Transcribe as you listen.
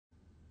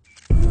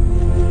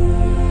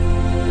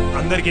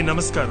అందరికీ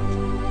నమస్కారం.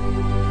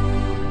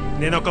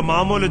 నేను ఒక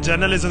మామూలు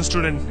జర్నలిజం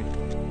స్టూడెంట్ని.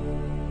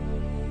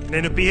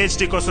 నేను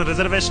పిహెచ్డి కోసం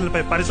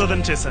రిజర్వేషన్లపై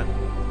పరిశోధన చేశాను.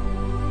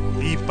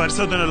 ఈ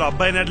పరిశోధనలో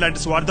అబ్బాయి నాయుడు లాంటి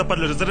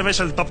స్వార్థపరులు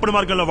రిజర్వేషన్లు తప్పుడు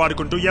మార్గంలో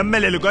వాడుకుంటూ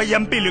ఎమ్మెల్యేలుగా,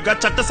 ఎంపీలుగా,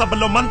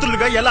 చట్టసభల్లో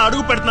మంత్రులుగా ఎలా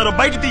అడుగు పెడుతున్నారో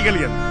బయట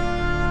తీయగలిగాను.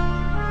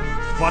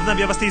 వర్ణ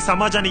వ్యవస్థ ఈ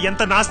సమాజాన్ని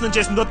ఎంత నాశనం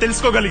చేసిందో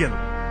తెలుసుకోగలిగాను.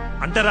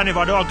 అంటరాని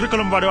వాడు,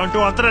 అగ్రకులం వాడు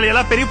అంటూ అంతరాలు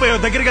ఎలా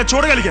పెరిగిపోయో దగ్గరగా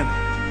చూడగలిగాను.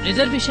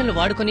 రిజర్వేషన్లు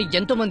వాడుకుని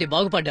ఎంతో మంది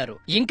బాగుపడ్డారు.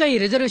 ఇంకా ఈ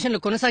రిజర్వేషన్లు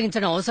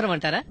కొనసాగించడం అవసరం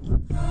అంటారా?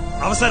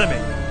 అవసరమే.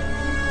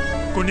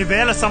 కొన్ని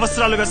వేల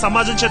సంవత్సరాలుగా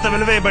సమాజం చేత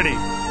వెలువేయబడి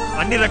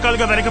అన్ని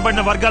రకాలుగా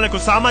వెనుకబడిన వర్గాలకు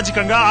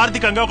సామాజికంగా,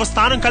 ఆర్థికంగా ఒక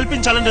స్థానం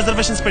కల్పించాలని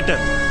రిజర్వేషన్స్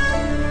పెట్టారు.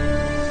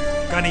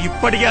 కానీ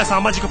ఇప్పటికీ ఆ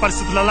సామాజిక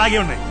పరిస్థితులు అలాగే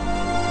ఉన్నాయి.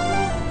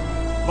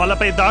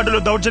 వాళ్ళపై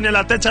దాడులు,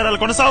 దౌర్జన్యాలు,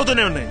 అత్యాచారాలు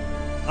కొనసాగుతూనే ఉన్నాయి.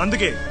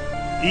 అందుకే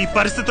ఈ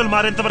పరిస్థితులు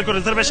మారేంత వరకు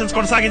రిజర్వేషన్స్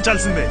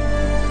కొనసాగించాల్సిందే.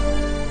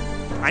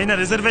 అయినా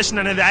రిజర్వేషన్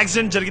అనేది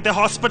యాక్సిడెంట్ జరిగితే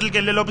హాస్పిటల్కి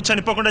వెళ్లే లోపు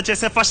చనిపోకుండా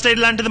చేసే ఫస్ట్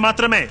ఎయిడ్ లాంటిది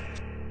మాత్రమే.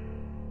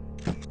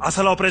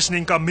 అసలు ఆపరేషన్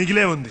ఇంకా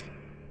మిగిలే ఉంది.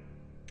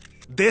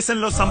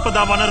 దేశంలో సంపద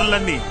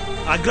వనరులన్నీ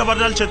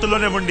అగ్రవర్ణాల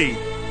చేతుల్లోనే ఉండి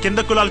కింద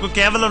కులాలకు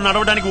కేవలం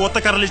నడవడానికి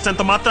ఊతకర్రలు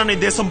ఇచ్చినంత మాత్రాన్ని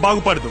దేశం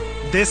బాగుపడదు.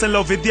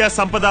 దేశంలో విద్య,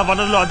 సంపద,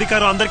 వనరులు,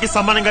 అధికారం అందరికీ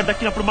సమానంగా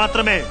దక్కినప్పుడు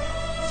మాత్రమే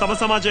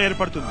సమసమాజం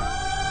ఏర్పడుతుంది.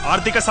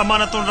 ఆర్థిక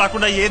సమానత్వం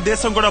రాకుండా ఏ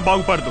దేశం కూడా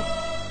బాగుపడదు.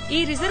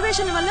 ఈ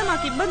రిజర్వేషన్ల వల్ల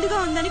మాకు ఇబ్బందిగా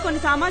ఉందని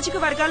కొన్ని సామాజిక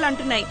వర్గాలు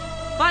అంటున్నాయి.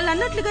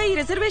 వాళ్ళన్నట్లుగా ఈ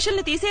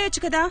రిజర్వేషన్లు తీసేయొచ్చు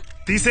కదా?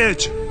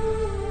 తీసేయొచ్చు.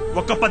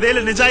 ఒక్క 10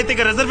 ఏళ్లు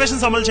నిజాయితీగా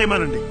రిజర్వేషన్స్ అమలు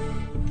చేయమనండి.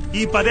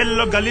 ఈ 10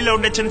 ఏళ్లలో గల్లీలో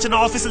ఉండే చిన్న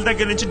చిన్న ఆఫీసుల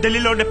దగ్గర నుంచి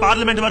ఢిల్లీలో ఉండే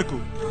పార్లమెంట్ వరకు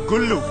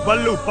గుళ్ళు,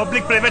 బళ్ళు,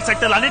 పబ్లిక్, ప్రైవేట్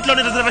సెక్టర్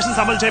అన్నింటిలోనే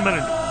రిజర్వేషన్స్ అమలు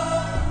చేయమనండి.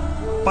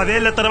 10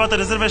 ఏళ్ల తర్వాత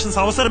రిజర్వేషన్స్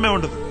అవసరమే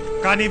ఉండదు.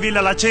 కానీ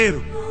వీళ్ళు అలా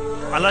చేయరు.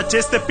 అలా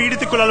చేస్తే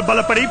పీడిత కులాలు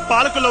బలపడి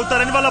పాలకులు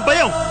అవుతారని వాళ్ళ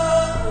భయం.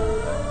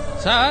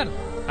 సార్,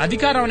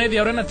 అధికారం అనేది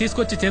ఎవరైనా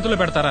తీసుకొచ్చి చేతుల్లో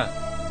పెడతారా?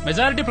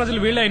 మెజారిటీ ప్రజలు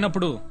వీళ్ళే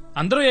అయినప్పుడు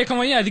అందరూ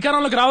ఏకమయ్యి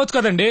అధికారంలోకి రావచ్చు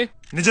కదండి.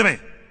 నిజమే.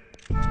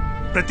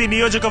 ప్రతి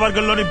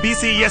నియోజకవర్గంలోని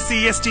బీసీ, ఎస్సీ,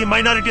 ఎస్టీ,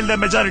 మైనారిటీలదే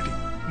మెజారిటీ.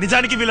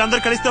 నిజానికి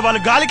వీళ్ళందరూ కలిస్తే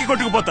వాళ్ళు గాలికి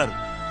కొట్టుకుపోతారు.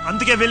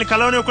 అందుకే వీళ్ళు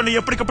కలవనివ్వకుండా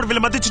ఎప్పటికప్పుడు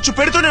వీళ్ళ మధ్య చిచ్చు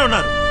పెడుతూనే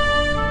ఉన్నారు.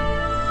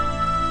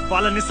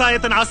 వాళ్ళ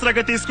నిస్సాయతను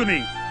ఆసరాగా తీసుకుని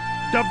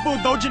డబ్బు,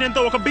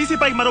 దౌర్జన్యంతో ఒక బీసీ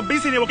పైకి మరో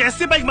బీసీని, ఒక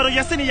ఎస్సీ పైకి మరో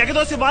ఎస్సీని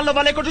ఎగదోసి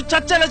వాళ్ళే కొట్టు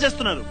చర్చలా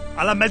చేస్తున్నారు.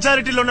 అలా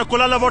మెజారిటీలో ఉన్న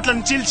కులాల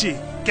ఓట్లను చీల్చి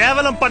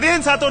కేవలం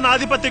 15% ఉన్న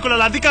ఆధిపత్య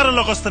కులాల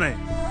అధికారంలోకి వస్తున్నాయి.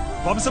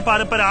 వంశ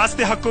పారంపర్య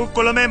ఆస్తి హక్కు,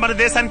 కులమే మన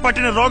దేశానికి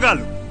పట్టిన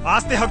రోగాలు.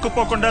 ఆస్తి హక్కు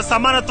పోకుండా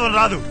సమానత్వం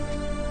రాదు.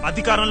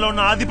 అధికారంలో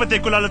ఉన్న ఆధిపత్య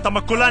కులాలు తమ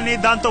కులాన్ని,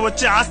 దాంతో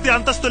వచ్చే ఆస్తి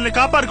అంతస్తుల్ని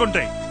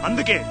కాపాడుకుంటాయి.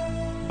 అందుకే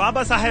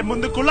బాబాసాహెబ్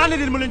ముందు కులాన్ని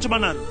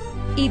నిర్మూలించమన్నారు.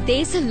 ఈ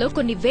దేశంలో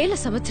కొన్ని వేల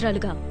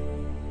సంవత్సరాలుగా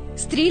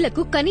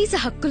స్త్రీలకు కనీస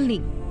హక్కుల్ని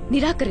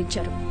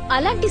నిరాకరించారు.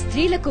 అలాంటి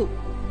స్త్రీలకు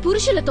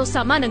పురుషులతో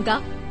సమానంగా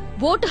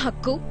ఓటు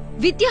హక్కు,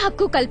 విద్య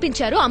హక్కు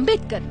కల్పించారు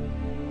అంబేద్కర్.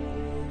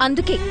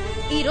 అందుకే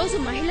ఈ రోజు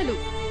మహిళలు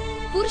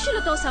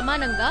పురుషులతో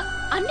సమానంగా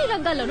అన్ని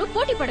రంగాల్లోనూ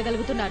పోటీ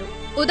పడగలుగుతున్నారు.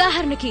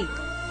 ఉదాహరణకి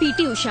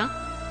పిటి ఉషా,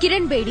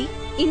 కిరణ్ బేడి,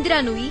 ఇందిరా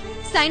నూయి,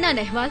 సైనా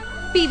నెహ్వాల్,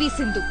 పివి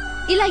సింధు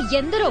ఇలా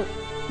ఎందరో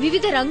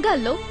వివిధ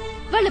రంగాల్లో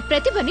వాళ్ల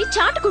ప్రతిభని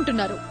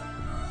చాటుకుంటున్నారు.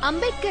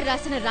 అంబేద్కర్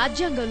రాసిన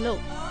రాజ్యాంగంలో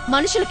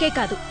మనుషులకే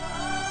కాదు,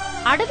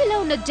 అడవిలో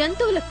ఉన్న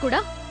జంతువులకు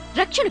కూడా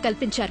రక్షణ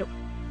కల్పించారు.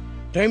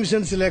 టైం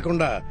సెన్స్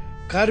లేకుండా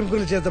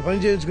కార్మికుల చేత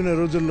పనిచేయించుకునే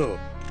రోజుల్లో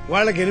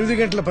వాళ్ళకి 8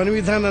 గంటల పని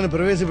విధానాన్ని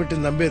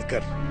ప్రవేశపెట్టింది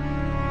అంబేద్కర్.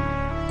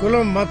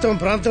 కులం, మతం,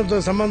 ప్రాంతంతో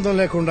సంబంధం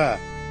లేకుండా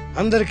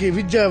అందరికీ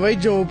విద్య,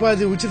 వైద్యం,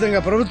 ఉపాధి ఉచితంగా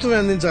ప్రభుత్వమే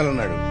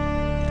అందించాలన్నాడు.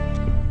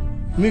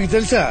 మీకు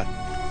తెలుసా,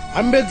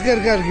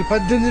 అంబేద్కర్ గారికి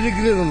 18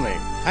 డిగ్రీలు ఉన్నాయి.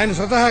 ఆయన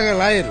స్వతహాగా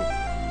లాయరు.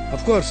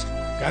 అఫ్కోర్స్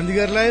గాంధీ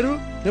గారు లాయరు,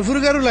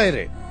 నెహ్రూ గారు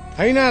లాయరే.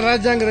 అయినా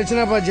రాజ్యాంగ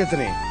రచనా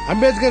బాధ్యతని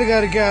అంబేద్కర్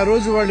గారికి ఆ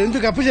రోజు వాళ్ళు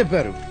ఎందుకు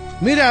అప్పచెప్పారు?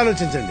 మీరే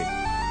ఆలోచించండి.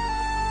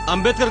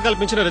 అంబేద్కర్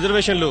కల్పించిన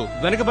రిజర్వేషన్లు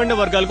వెనుకబడిన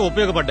వర్గాలకు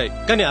ఉపయోగపడ్డాయి.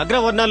 కానీ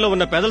అగ్రవర్ణాల్లో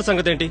ఉన్న పేదల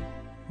సంగతి ఏంటి?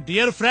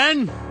 డియర్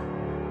ఫ్రెండ్,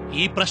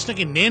 ఈ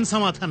ప్రశ్నకి నేను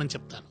సమాధానం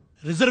చెప్తాను.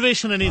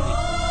 రిజర్వేషన్ అనేది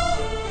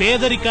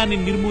పేదరికాన్ని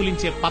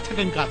నిర్మూలించే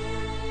పథకం కాదు.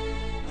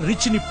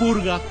 రిచ్ ని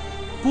పూర్గా,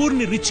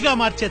 పూర్ని రిచ్ గా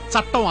మార్చే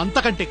చట్టం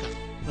అంతకంటే కాదు.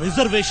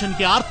 రిజర్వేషన్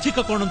కి ఆర్థిక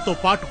కోణంతో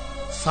పాటు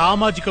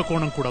సామాజిక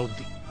కోణం కూడా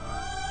ఉంది.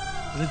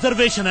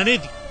 రిజర్వేషన్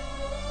అనేది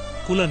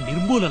కుల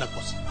నిర్మూలన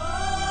కోసం.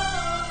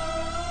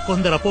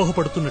 కొందరు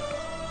అపోహపడుతున్నట్టు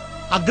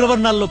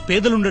అగ్రవర్ణాల్లో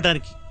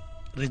పేదలుండటానికి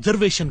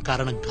రిజర్వేషన్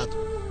కారణం కాదు.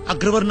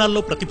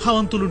 అగ్రవర్ణాల్లో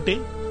ప్రతిభావంతులుంటే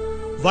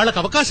వాళ్లకు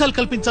అవకాశాలు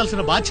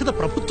కల్పించాల్సిన బాధ్యత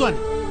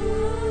ప్రభుత్వాన్ని.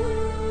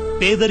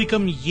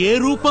 పేదరికం ఏ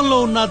రూపంలో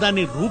ఉన్నా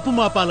దాన్ని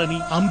రూపుమాపాలని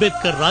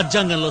అంబేద్కర్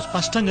రాజ్యాంగంలో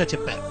స్పష్టంగా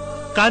చెప్పారు.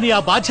 కానీ ఆ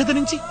బాధ్యత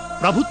నుంచి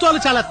ప్రభుత్వాలు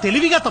చాలా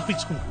తెలివిగా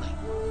తప్పించుకుంటున్నాయి.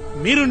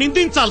 మీరు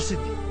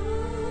నిందించాల్సింది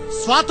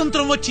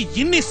స్వాతంత్రం వచ్చి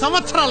ఇన్ని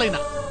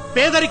సంవత్సరాలైనా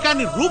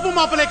పేదరికాన్ని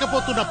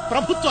రూపుమాపలేకపోతున్న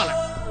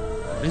ప్రభుత్వాలని,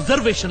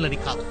 రిజర్వేషన్లని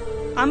కాదు.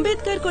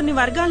 అంబేద్కర్ కొన్ని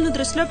వర్గాలను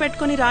దృష్టిలో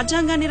పెట్టుకుని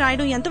రాజ్యాంగాన్ని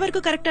రాయడం ఎంతవరకు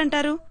కరెక్ట్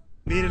అంటారు?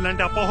 మీరు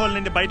ఇలాంటి అపోహల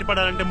నుండి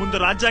బయటపడాలంటే ముందు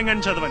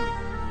రాజ్యాంగాన్ని చదవండి.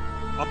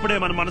 అప్పుడే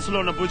మన మనసులో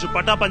ఉన్న బూజు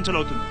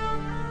పటాపంచలవుతుంది.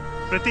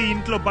 ప్రతి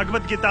ఇంట్లో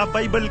భగవద్గీత,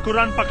 బైబిల్,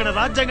 ఖురాన్ పక్కన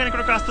రాజ్యాంగానికి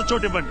కూడా కాస్త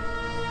చోటు ఇవ్వండి.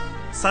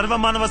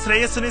 సర్వమానవ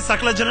శ్రేయస్సుని,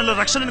 సకల జనుల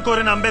రక్షణను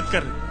కోరిన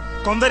అంబేద్కర్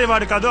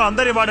కొందరివాడు కాదు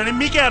అందరివాడని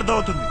మీకే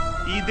అర్థమవుతుంది.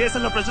 ఈ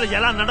దేశంలో ప్రజలు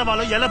ఎలా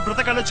నడవాలో ఎలా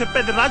బ్రతకాలో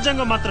చెప్పేది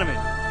రాజ్యాంగం మాత్రమే.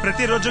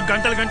 ప్రతిరోజు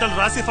గంటలు గంటలు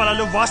రాశి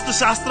ఫలాలు వాస్తు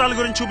శాస్త్రాల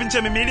గురించి చూపించే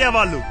మీ మీడియా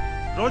వాళ్ళు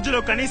రోజులో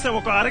కనీసం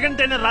ఒక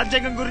అరగంటైనా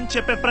రాజ్యాంగం గురించి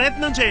చెప్పే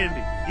ప్రయత్నం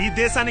చేయండి. ఈ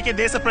దేశానికి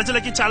దేశ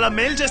ప్రజలకి చాలా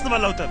మేలు చేసిన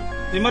వాళ్ళు అవుతారు.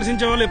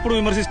 విమర్శించే వాళ్ళు ఎప్పుడు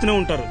విమర్శిస్తూనే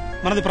ఉంటారు.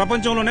 మనది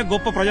ప్రపంచంలోనే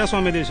గొప్ప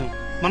ప్రజాస్వామ్య దేశం.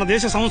 మన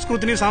దేశ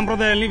సంస్కృతిని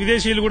సాంప్రదాయాల్ని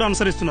విదేశీయులు కూడా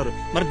అనుసరిస్తున్నారు.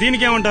 మరి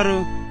దీనికి ఏమంటారు?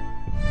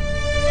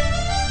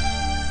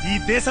 ఈ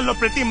దేశంలో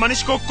ప్రతి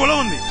మనిషికి ఒక కులం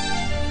ఉంది,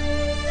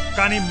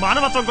 కానీ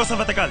మానవత్వం కోసం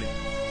వెతకాలి.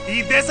 ఈ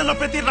దేశంలో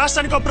ప్రతి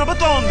రాష్ట్రానికి ఒక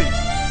ప్రభుత్వం ఉంది,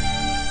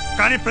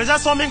 కానీ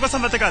ప్రజాస్వామ్యం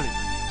కోసం వెతకాలి.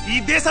 ఈ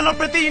దేశంలో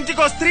ప్రతి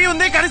ఇంటికో స్త్రీ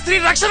ఉంది, కానీ స్త్రీ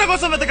రక్షణ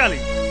కోసం వెతకాలి.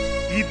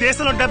 ఈ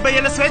దేశంలో 70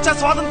 ఏళ్ల స్వేచ్ఛ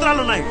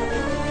స్వాతంత్రాలున్నాయి,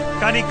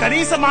 కానీ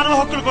కనీస మానవ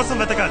హక్కుల కోసం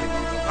వెతకాలి.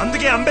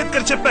 అందుకే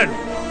అంబేద్కర్ చెప్పాడు,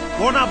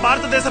 ఓ నా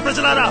భారతదేశ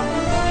ప్రజలారా,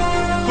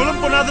 కులం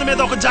పునాదుల మీద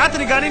ఒక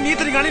జాతిని గాని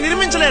నీతిని గాని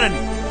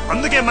నిర్మించలేరని.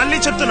 అందుకే మళ్ళీ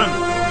చెప్తున్నాను,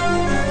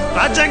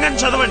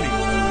 రాజ్యాంగాన్ని చదవండి.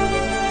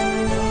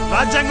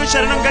 రాజ్యాంగం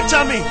శరణం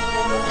గచ్చామి,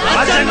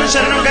 రాజ్యాంగం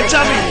శరణం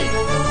గచ్చామి,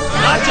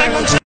 రాజ్యాంగం